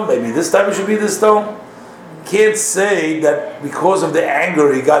the stone, maybe this time he should beat the stone. Can't say that because of the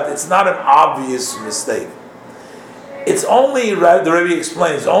anger he got, it's not an obvious mistake. It's only, the Rebbe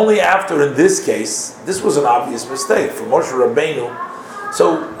explains, only after in this case, this was an obvious mistake for Moshe Rabbeinu.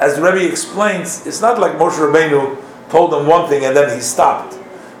 So, as the Rebbe explains, it's not like Moshe Rabbeinu told him one thing and then he stopped.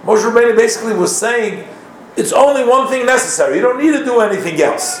 Moshe Rabbeinu basically was saying, it's only one thing necessary, you don't need to do anything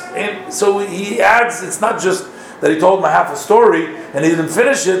else. And so he adds, it's not just that he told him half a story and he didn't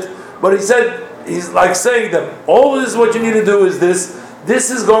finish it, but he said, he's like saying that all this what you need to do is this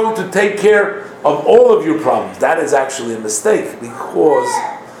is going to take care of all of your problems. That is actually a mistake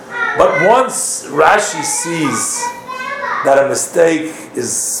but once Rashi sees that a mistake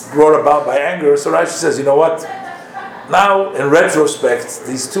is brought about by anger, so Rashi says, you know what? Now, in retrospect,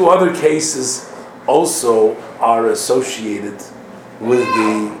 these two other cases also are associated with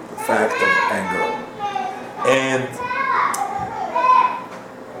the fact of anger.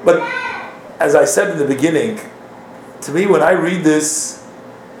 But as I said in the beginning, to me, when I read this,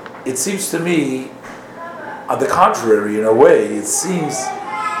 it seems to me, on the contrary, in a way, it seems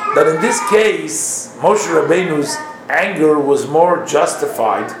that in this case, Moshe Rabbeinu's anger was more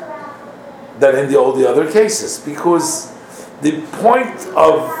justified than in all the other cases, because the point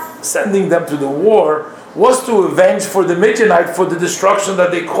of sending them to the war was to avenge for the Midianite for the destruction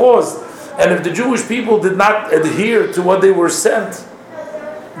that they caused. And if the Jewish people did not adhere to what they were sent,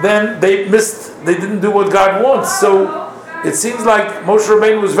 then they didn't do what God wants. So it seems like Moshe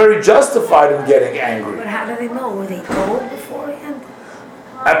Rabbeinu was very justified in getting angry. But how do they know? Were they told beforehand?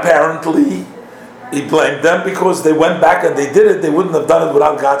 Apparently, he blamed them because they went back and they did it. They wouldn't have done it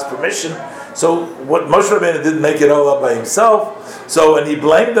without God's permission. So what Moshe Rabbeinu didn't make it all up by himself. And he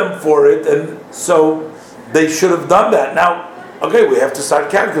blamed them for it, and so they should have done that. Now, okay, we have to start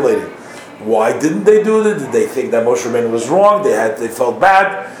calculating. Why didn't they do it? Did they think that Moshe Rabbeinu was wrong? They felt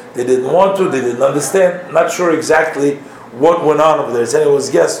bad. They didn't want to. They didn't understand. Not sure exactly what went on over there. It's anyone's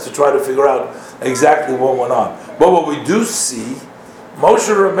guess to try to figure out exactly what went on. But what we do see, Moshe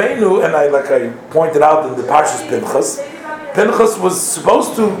Rabbeinu, and I pointed out in the Parshas Pinchas was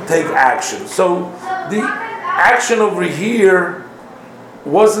supposed to take action. So the action over here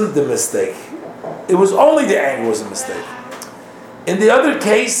wasn't the mistake. It was only the anger was a mistake. In the other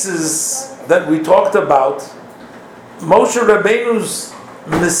cases that we talked about, Moshe Rabbeinu's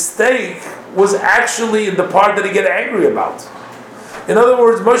mistake was actually in the part that he got angry about. In other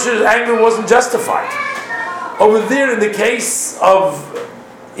words, Moshe's anger wasn't justified. Over there, in the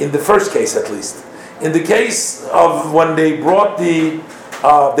first case at least, in the case of when they brought they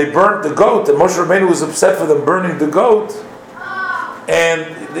burnt the goat, and Moshe Rabbeinu was upset for them burning the goat, and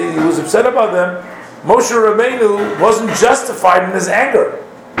he was upset about them, Moshe Rabbeinu wasn't justified in his anger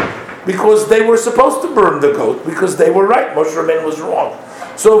because they were supposed to burn the goat because they were right. Moshe Rabbeinu was wrong.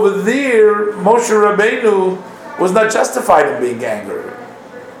 So over there, Moshe Rabbeinu was not justified in being angry.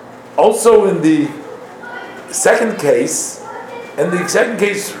 Also in the second case,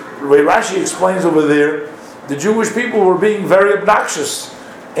 where Rashi explains over there, the Jewish people were being very obnoxious.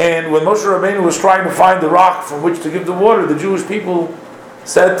 And when Moshe Rabbeinu was trying to find the rock from which to give the water, the Jewish people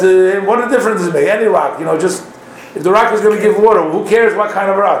said to him, what a difference does it make? Any rock, just, if the rock is going to give water, who cares what kind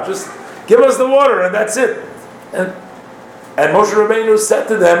of rock? Just give us the water and that's it. And Moshe Rabbeinu said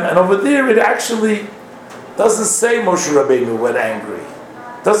to them, and over there it actually doesn't say Moshe Rabbeinu went angry.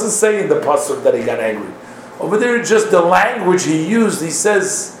 It doesn't say in the pasuk that he got angry. Over there it's just the language he used. He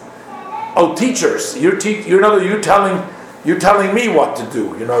says, oh, teachers, you're telling me what to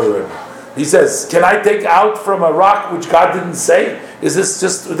do. He says, can I take out from a rock which God didn't say? Is this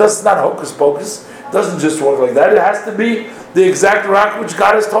just, that's not hocus pocus. It doesn't just work like that. It has to be the exact rock which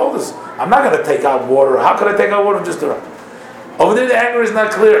God has told us. I'm not going to take out water. How can I take out water from just a rock? Over there the anger is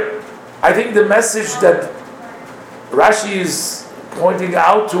not clear. I think the message that Rashi is pointing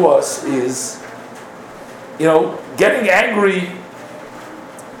out to us is, getting angry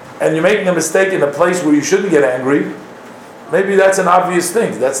and you're making a mistake in a place where you shouldn't get angry, maybe that's an obvious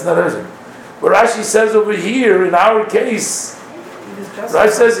thing. That's not anything. But Rashi says over here, in our case, Rashi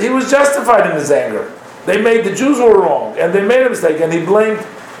says he was justified in his anger. The Jews were wrong, and they made a mistake, and he blamed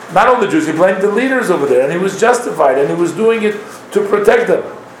not only the Jews, he blamed the leaders over there, and he was justified, and he was doing it to protect them.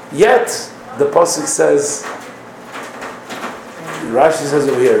 Yet, the pasuk says, Rashi says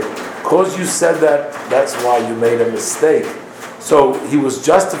over here, because you said that, that's why you made a mistake. So he was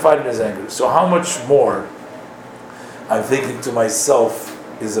justified in his anger. So how much more, I'm thinking to myself,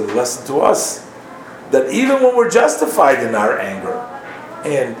 is a lesson to us, that even when we're justified in our anger,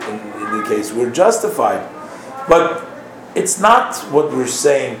 and in the case we're justified, but it's not what we're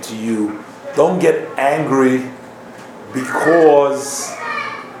saying to you, don't get angry because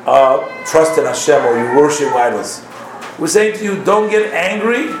trust in Hashem or you worship idols. We're saying to you, don't get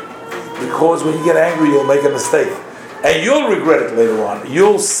angry because when you get angry you'll make a mistake. And you'll regret it later on.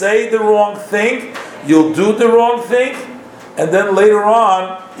 You'll say the wrong thing, you'll do the wrong thing, and then later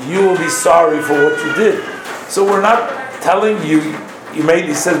on you will be sorry for what you did. So we're not telling you, he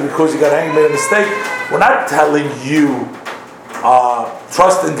says because you got angry, made a mistake. We're not telling you,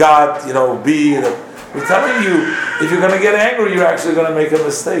 trust in God, we're telling you, if you're going to get angry, you're actually going to make a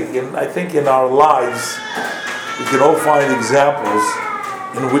mistake. And I think in our lives, we can all find examples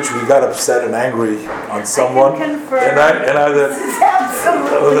in which we got upset and angry on someone. I can confirm. This is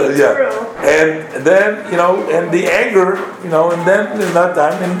absolutely true. And then, and the anger, and then in that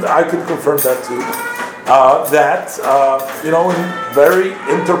time, and I can confirm that too, in very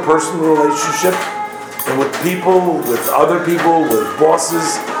interpersonal relationship, and with people, with other people, with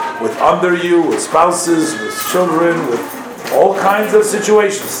bosses, with under you, with spouses, with children, with all kinds of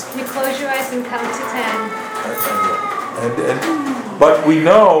situations. You close your eyes and count to 10. But we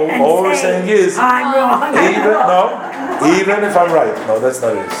know, And all we're saying is, I'm wrong. even if I'm right. No, that's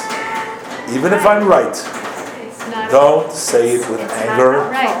not it. Even if I'm right, It's not. don't say it with It's anger.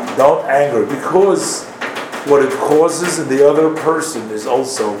 not right. Don't anger, because what it causes in the other person is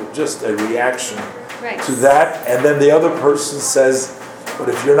also just a reaction Right. to that, and then the other person says, but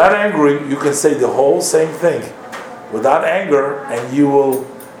if you're not angry, you can say the whole same thing without anger, and you will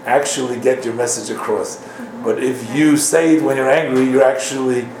actually get your message across. But if you say it when you're angry, you're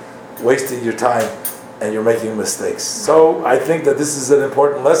actually wasting your time and you're making mistakes. So I think that this is an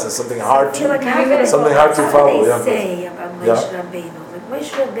important lesson, something hard to follow. What do they say about Moshe Rabbeinu? Like Moshe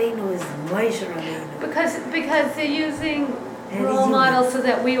Rabbeinu is Moshe Rabbeinu. Because they're using And role he's human. models so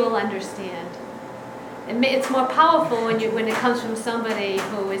that we will understand. It's more powerful when it comes from somebody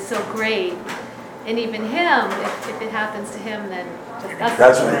who is so great, and even him. If it happens to him, then That's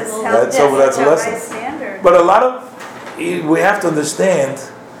right. That's a lesson. Standard. But we have to understand,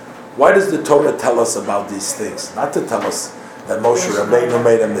 why does the Torah tell us about these things? Not to tell us that Moshe Rabbeinu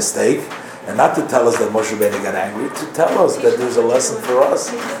made a mistake, and not to tell us that Moshe Rabbeinu got angry, to tell us that there's a lesson for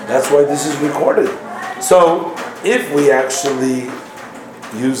us. That's why this is recorded. So, if we actually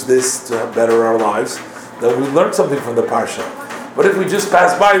use this to better our lives, then we learn something from the Parsha. But if we just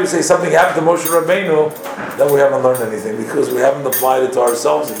pass by, we say something happened to Moshe Rabbeinu, then we haven't learned anything, because we haven't applied it to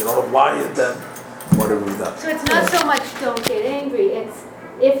ourselves. If you don't apply it, then what have we done? So it's not so much don't get angry, it's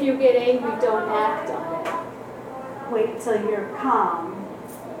if you get angry, don't act on it. Wait till you're calm.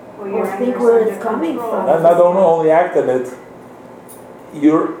 Or Or you're think under where it's under coming control. from. Not only act on it,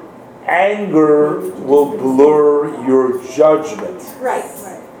 your anger will blur your judgment. Right.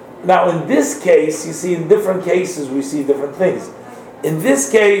 Now, in this case, you see, in different cases, we see different things. In this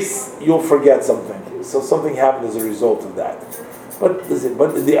case, you'll forget something. So something happened as a result of that. But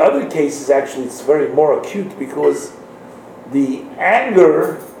in the other cases, actually, it's very more acute, because the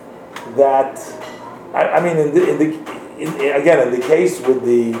anger that, in the case with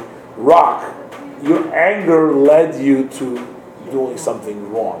the rock, your anger led you to doing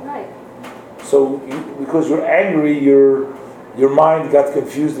something wrong. Right. So because you're angry, your mind got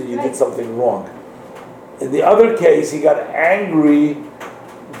confused and you did something wrong. In the other case, he got angry,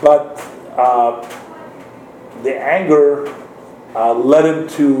 but the anger led him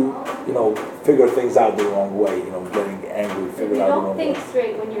to, figure things out the wrong way. Getting angry, You figure out the don't wrong think way.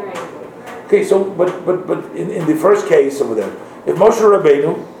 straight when you're angry. Okay, so but in the first case over there, if Moshe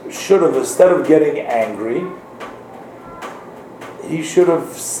Rabbeinu should have, instead of getting angry, he should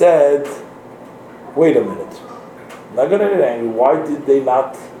have said, "Wait a minute, I'm not gonna get angry. Why did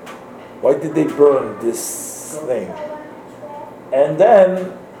they burn this thing?" And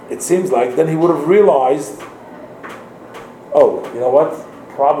then it seems like then he would have realized, oh, you know what?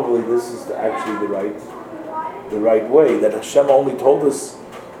 Probably this is actually the right way. That Hashem only told us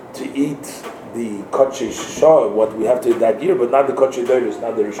to eat the Kodesh Shah, what we have to eat that year, but not the Kodesh Doros,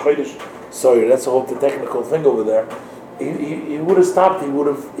 not the Rosh Chodesh. Sorry, that's the whole technical thing over there. He would have stopped. He would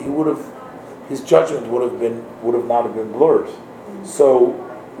have. His judgment would have not have been blurred. So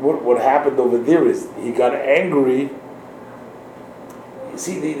what happened over there is he got angry. You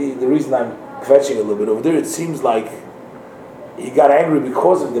see, the reason I'm fetching a little bit over there, it seems like he got angry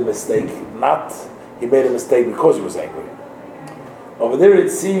because of the mistake, not he made a mistake because he was angry. Over there,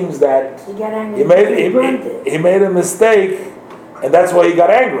 it seems that He got angry. he made a mistake, and that's why he got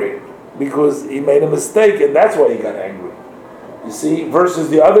angry, because he made a mistake, and that's why he got angry. You see, versus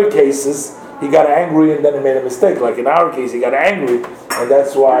the other cases, he got angry and then he made a mistake. Like in our case, he got angry, and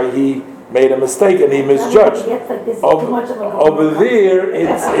that's why he made a mistake and he misjudged. Over there,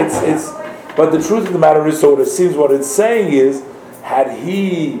 it's. But the truth of the matter is, so it seems what it's saying is, had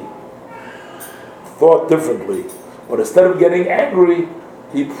he thought differently, but instead of getting angry,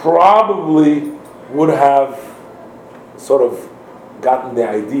 he probably would have sort of gotten the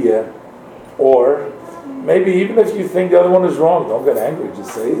idea, or maybe even if you think the other one is wrong, don't get angry,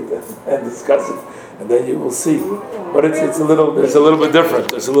 just say it and discuss it, and then you will see. But it's a little bit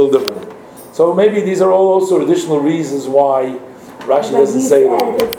different. It's a little different. So maybe these are all also additional reasons why Rashi doesn't say it.